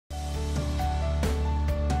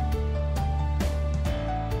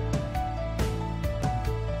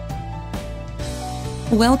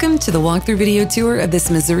Welcome to the walkthrough video tour of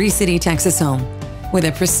this Missouri City, Texas home with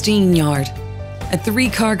a pristine yard, a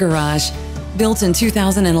 3-car garage built in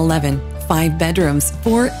 2011, 5 bedrooms,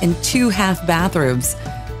 4 and 2 half bathrooms.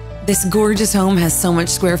 This gorgeous home has so much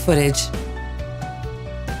square footage.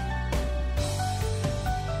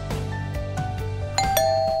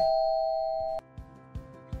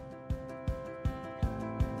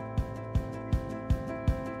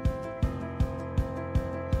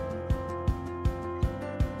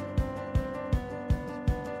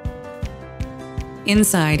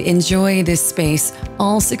 Inside, enjoy this space,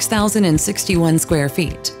 all 6,061 square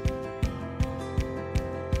feet.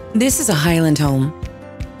 This is a Highland home,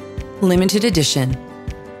 limited edition.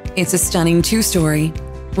 It's a stunning 2-story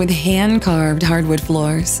with hand-carved hardwood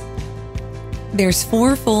floors. There's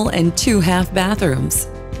 4 full and 2 half bathrooms.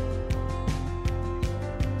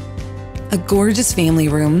 A gorgeous family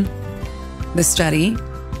room, the study,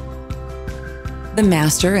 the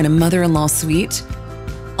master and a mother-in-law suite,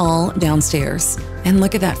 all downstairs. And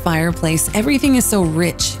look at that fireplace. Everything is so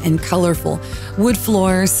rich and colorful. Wood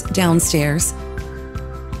floors downstairs.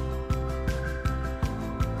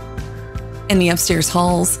 And the upstairs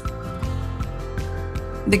halls.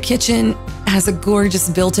 The kitchen has a gorgeous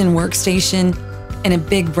built-in workstation and a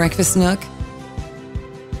big breakfast nook.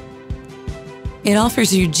 It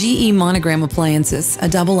offers you GE monogram appliances, a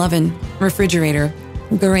double oven, refrigerator,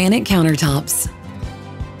 granite countertops,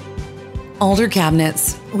 altar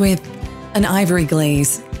cabinets with an ivory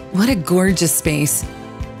glaze. What a gorgeous space.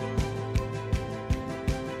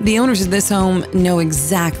 The owners of this home know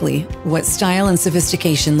exactly what style and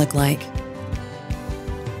sophistication look like.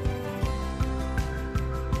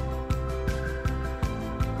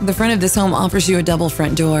 The front of this home offers you a double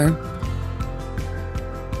front door.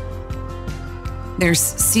 There's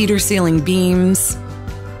cedar ceiling beams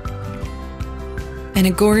and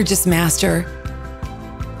a gorgeous master.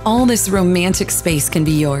 All this romantic space can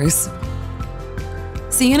be yours.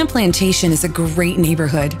 Sienna Plantation is a great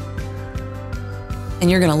neighborhood.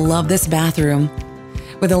 And you're gonna love this bathroom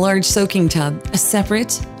with a large soaking tub, a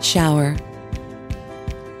separate shower.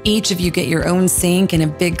 Each of you get your own sink and a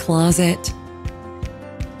big closet.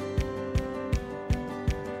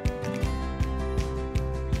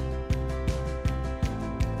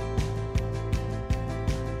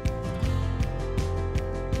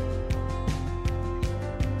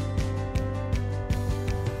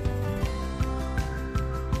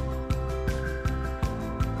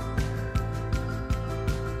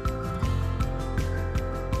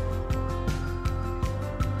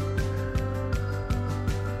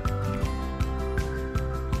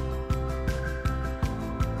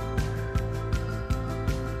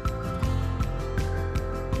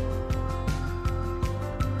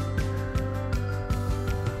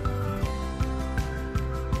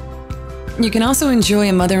 You can also enjoy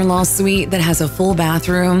a mother-in-law suite that has a full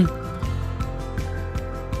bathroom.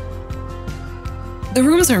 The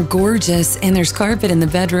rooms are gorgeous and there's carpet in the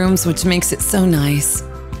bedrooms, which makes it so nice.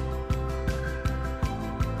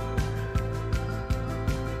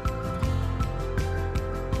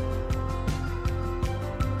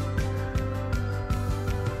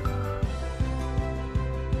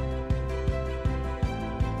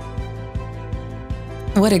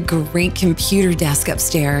 What a great computer desk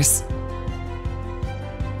upstairs.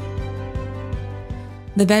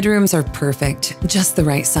 The bedrooms are perfect, just the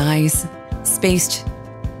right size, spaced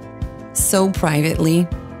so privately.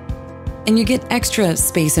 And you get extra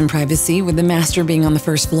space and privacy with the master being on the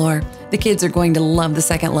first floor. The kids are going to love the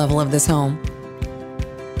second level of this home.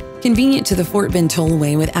 Convenient to the Fort Bend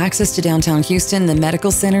Tollway with access to downtown Houston, the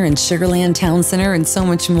medical center and Sugarland Town Center, and so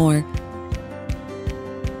much more.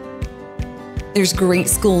 There's great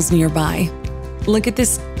schools nearby. Look at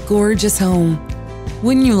this gorgeous home.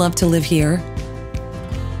 Wouldn't you love to live here?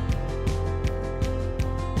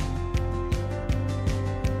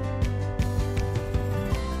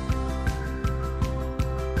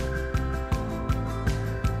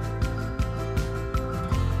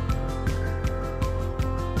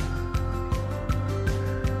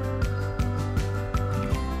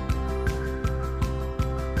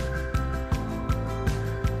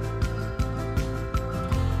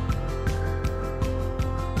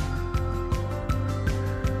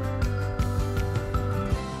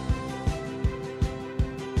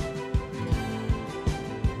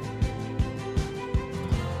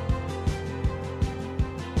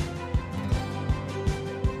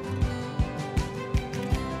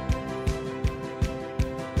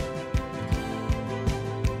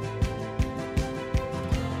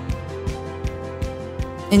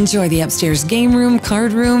 Enjoy the upstairs game room,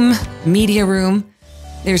 card room, media room.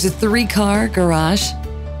 There's a 3-car garage.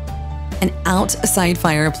 an outside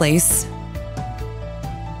fireplace,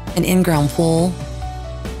 an in-ground pool.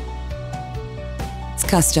 It's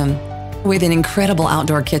custom with an incredible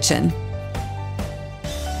outdoor kitchen.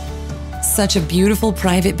 Such a beautiful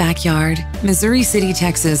private backyard. Missouri City,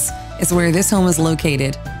 Texas is where this home is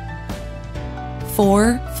located.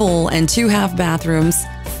 4 full and 2 half bathrooms,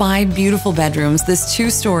 5 beautiful bedrooms. This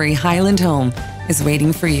 2-story Highland home is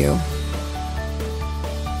waiting for you.